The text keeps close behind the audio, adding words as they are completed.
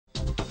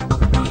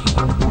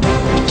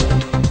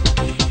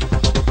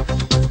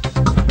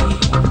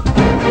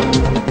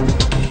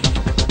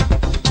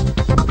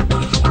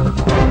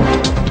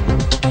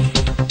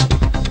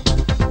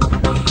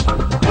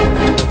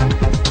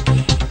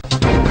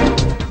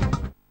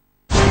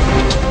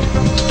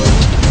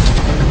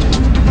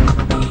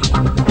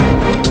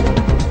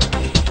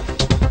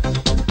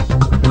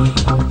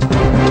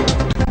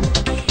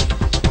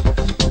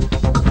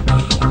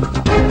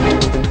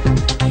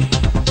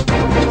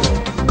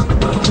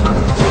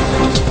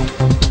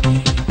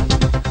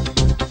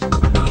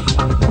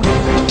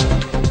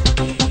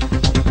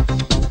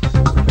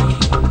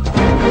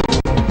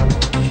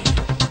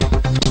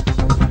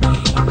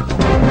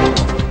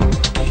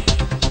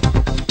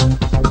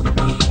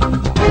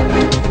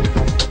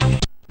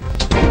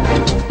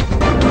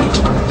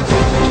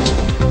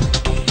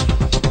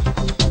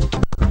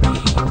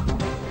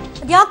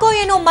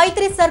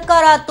ಮೈತ್ರಿ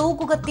ಸರ್ಕಾರ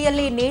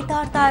ತೂಗುಗತಿಯಲ್ಲಿ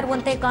ನೇತಾಡ್ತಾ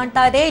ಇರುವಂತೆ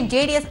ಕಾಣ್ತಾ ಇದೆ.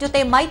 ಜೆಡಿಎಸ್ ಜೊತೆ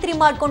ಮೈತ್ರಿ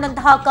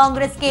ಮಾಡಿಕೊಂಡಂತಹ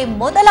ಕಾಂಗ್ರೆಸ್ಗೆ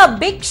ಮೊದಲ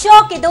ಬಿಗ್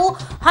ಶಾಕ್ ಇದು.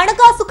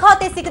 ಹಣಕಾಸು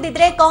ಖಾತೆ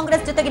ಸಿಗದಿದ್ರೆ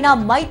ಕಾಂಗ್ರೆಸ್ ಜೊತೆಗಿನ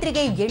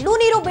ಮೈತ್ರಿಗೆ ಎಳ್ಳು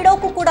ನೀರು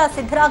ಬಿಡೋಕು ಕೂಡ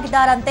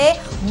ಸಿದ್ಧರಾಗಿದ್ದಾರಂತೆ.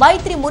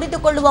 ಮೈತ್ರಿ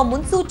ಮುರಿದುಕೊಳ್ಳುವ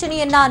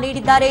ಮುನ್ಸೂಚನೆಯನ್ನ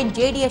ನೀಡಿದ್ದಾರೆ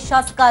ಜೆಡಿಎಸ್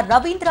ಶಾಸಕ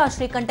ರವೀಂದ್ರ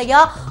ಶ್ರೀಕಂಠಯ್ಯ.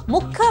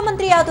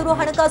 ಮುಖ್ಯಮಂತ್ರಿಯಾದರೂ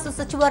ಹಣಕಾಸು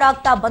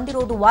ಸಚಿವರಾಗ್ತಾ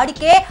ಬಂದಿರೋದು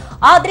ವಾಡಿಕೆ.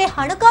 ಆದ್ರೆ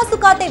ಹಣಕಾಸು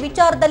ಖಾತೆ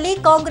ವಿಚಾರದಲ್ಲಿ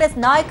ಕಾಂಗ್ರೆಸ್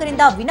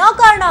ನಾಯಕರಿಂದ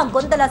ವಿನಾಕಾರಣ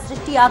ಗೊಂದಲ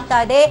ಸೃಷ್ಟಿಯಾಗ್ತಾ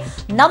ಇದೆ.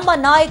 ನಮ್ಮ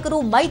ನಾಯಕರು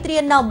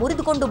ಮೈತ್ರಿಯನ್ನ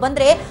ಮುರಿದುಕೊಂಡು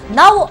ಬಂದ್ರೆ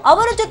ನಾವು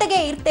ಅವರ ಜೊತೆಗೆ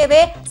ಇರ್ತೇವೆ.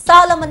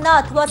 ಸಾಲ ಮನ್ನಾ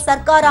ಅಥವಾ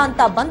ಸರ್ಕಾರ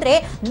ಅಂತ ಬಂದ್ರೆ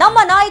ನಮ್ಮ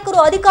ನಾಯಕರು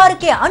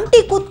ಅಧಿಕಾರಕ್ಕೆ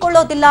ಅಂಟಿ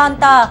ಕೂತ್ಕೊಳ್ಳೋದಿಲ್ಲ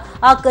ಅಂತ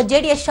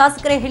ಜೆಡಿಎಸ್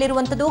ಶಾಸಕರೇ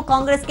ಹೇಳಿರುವಂತದ್ದು.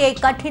 ಕಾಂಗ್ರೆಸ್ಗೆ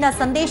ಕಠಿಣ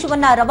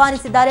ಸಂದೇಶವನ್ನ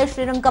ರವಾನಿಸಿದ್ದಾರೆ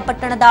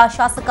ಶ್ರೀರಂಗಪಟ್ಟಣದ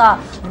ಶಾಸಕ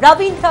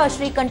ರವೀಂದ್ರ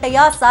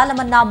ಶ್ರೀಕಂಠಯ್ಯ. ಸಾಲ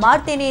ಮನ್ನಾ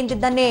ಮಾಡ್ತೇನೆ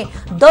ಎಂದಿದ್ದನ್ನೇ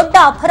ದೊಡ್ಡ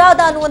ಅಪರಾಧ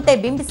ಅನ್ನುವಂತೆ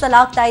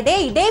ಬಿಂಬಿಸಲಾಗ್ತಾ ಇದೆ.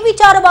 ಇದೇ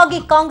ವಿಚಾರವಾಗಿ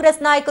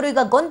ಕಾಂಗ್ರೆಸ್ ನಾಯಕರು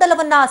ಈಗ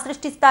ಗೊಂದಲವನ್ನ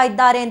ಸೃಷ್ಟಿಸ್ತಾ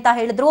ಇದ್ದಾರೆ ಅಂತ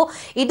ಹೇಳಿದ್ರು.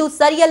 ಇದು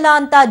ಸರಿಯಲ್ಲ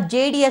ಅಂತ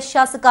ಜೆಡಿಎಸ್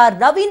ಶಾಸಕ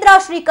ರವೀಂದ್ರ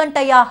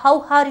ಶ್ರೀಕಂಠಯ್ಯ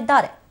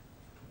ಹೌಹಾರಿದ್ದಾರೆ.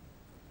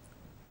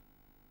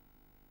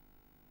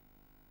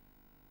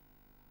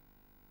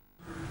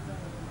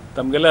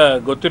 ತಮಗೆಲ್ಲ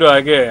ಗೊತ್ತಿರೋ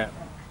ಹಾಗೆ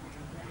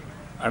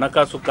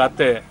ಹಣಕಾಸು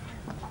ಖಾತೆ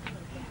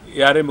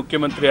ಯಾರೇ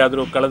ಮುಖ್ಯಮಂತ್ರಿ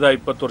ಆದರೂ ಕಳೆದ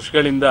 20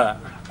 ವರ್ಷಗಳಿಂದ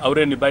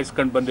ಅವರೇ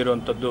ನಿಭಾಯಿಸ್ಕೊಂಡು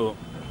ಬಂದಿರುವಂಥದ್ದು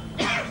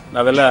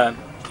ನಾವೆಲ್ಲ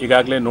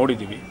ಈಗಾಗಲೇ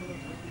ನೋಡಿದ್ದೀವಿ.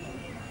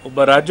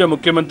 ಒಬ್ಬ ರಾಜ್ಯ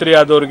ಮುಖ್ಯಮಂತ್ರಿ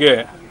ಆದವ್ರಿಗೆ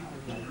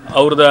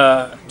ಅವ್ರದ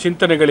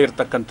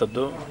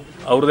ಚಿಂತನೆಗಳಿರ್ತಕ್ಕಂಥದ್ದು,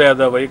 ಅವ್ರದ್ದೇ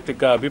ಆದ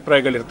ವೈಯಕ್ತಿಕ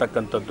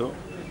ಅಭಿಪ್ರಾಯಗಳಿರ್ತಕ್ಕಂಥದ್ದು.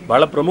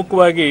 ಭಾಳ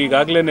ಪ್ರಮುಖವಾಗಿ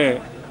ಈಗಾಗಲೇ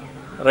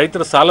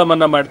ರೈತರ ಸಾಲ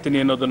ಮನ್ನಾ ಮಾಡ್ತೀನಿ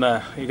ಅನ್ನೋದನ್ನು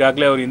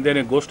ಈಗಾಗಲೇ ಅವ್ರು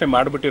ಹಿಂದೆನೇ ಘೋಷಣೆ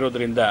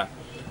ಮಾಡಿಬಿಟ್ಟಿರೋದ್ರಿಂದ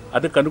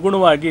ಅದಕ್ಕೆ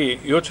ಅನುಗುಣವಾಗಿ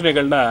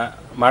ಯೋಚನೆಗಳನ್ನ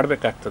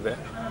ಮಾಡಬೇಕಾಗ್ತದೆ.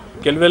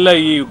 ಕೆಲವೆಲ್ಲ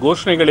ಈ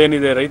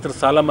ಘೋಷಣೆಗಳೇನಿದೆ ರೈತರ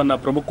ಸಾಲ ಮನ್ನಾ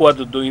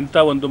ಪ್ರಮುಖವಾದದ್ದು ಇಂಥ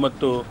ಒಂದು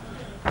ಮತ್ತು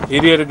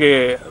ಹಿರಿಯರಿಗೆ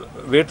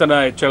ವೇತನ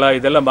ಹೆಚ್ಚಳ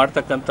ಇದೆಲ್ಲ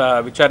ಮಾಡ್ತಕ್ಕಂಥ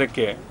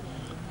ವಿಚಾರಕ್ಕೆ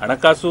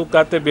ಹಣಕಾಸು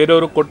ಖಾತೆ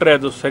ಬೇರೆಯವರು ಕೊಟ್ಟರೆ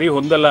ಅದು ಸರಿ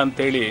ಹೊಂದಲ್ಲ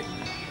ಅಂಥೇಳಿ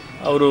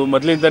ಅವರು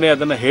ಮೊದಲಿಂದನೇ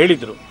ಅದನ್ನು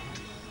ಹೇಳಿದರು.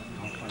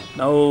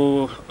 ನಾವು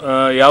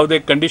ಯಾವುದೇ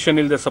ಕಂಡೀಷನ್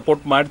ಇಲ್ಲದೆ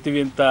ಸಪೋರ್ಟ್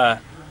ಮಾಡ್ತೀವಿ ಅಂತ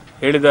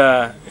ಹೇಳಿದ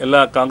ಎಲ್ಲ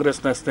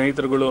ಕಾಂಗ್ರೆಸ್ನ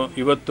ಸ್ನೇಹಿತರುಗಳು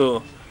ಇವತ್ತು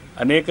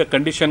ಅನೇಕ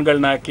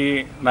ಕಂಡೀಷನ್ಗಳನ್ನ ಹಾಕಿ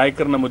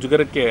ನಾಯಕರನ್ನ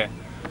ಮುಜುಗರಕ್ಕೆ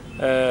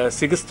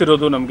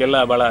ಸಿಗಿಸ್ತಿರೋದು ನಮಗೆಲ್ಲ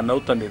ಭಾಳ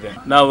ನೋವು ತಂದಿದೆ.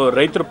 ನಾವು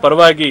ರೈತರ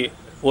ಪರವಾಗಿ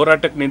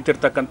ಹೋರಾಟಕ್ಕೆ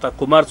ನಿಂತಿರ್ತಕ್ಕಂಥ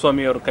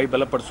ಕುಮಾರಸ್ವಾಮಿ ಅವ್ರ ಕೈ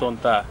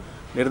ಬಲಪಡಿಸುವಂಥ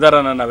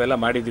ನಿರ್ಧಾರನ ನಾವೆಲ್ಲ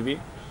ಮಾಡಿದ್ದೀವಿ.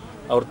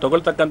 ಅವ್ರು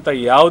ತಗೊಳ್ತಕ್ಕಂಥ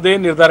ಯಾವುದೇ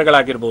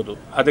ನಿರ್ಧಾರಗಳಾಗಿರ್ಬೋದು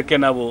ಅದಕ್ಕೆ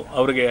ನಾವು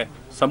ಅವರಿಗೆ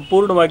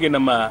ಸಂಪೂರ್ಣವಾಗಿ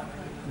ನಮ್ಮ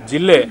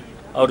ಜಿಲ್ಲೆ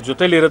ಅವ್ರ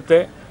ಜೊತೆಲಿರುತ್ತೆ.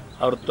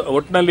 ಅವ್ರ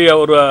ಒಟ್ಟಿನಲ್ಲಿ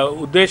ಅವರ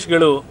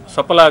ಉದ್ದೇಶಗಳು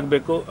ಸಫಲ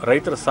ಆಗಬೇಕು,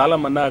 ರೈತರ ಸಾಲ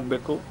ಮನ್ನಾ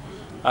ಆಗಬೇಕು.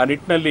 ಆ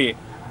ನಿಟ್ಟಿನಲ್ಲಿ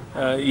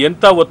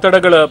ಎಂಥ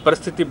ಒತ್ತಡಗಳ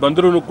ಪರಿಸ್ಥಿತಿ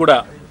ಬಂದರೂ ಕೂಡ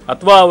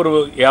ಅಥವಾ ಅವರು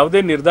ಯಾವುದೇ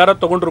ನಿರ್ಧಾರ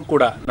ತಗೊಂಡ್ರೂ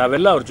ಕೂಡ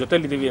ನಾವೆಲ್ಲ ಅವ್ರ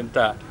ಜೊತೆಲಿದ್ದೀವಿ ಅಂತ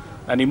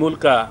ನಾನು ಈ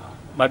ಮೂಲಕ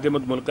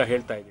ಮಾಧ್ಯಮದ ಮೂಲಕ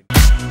ಹೇಳ್ತಾ ಇದ್ದೀನಿ.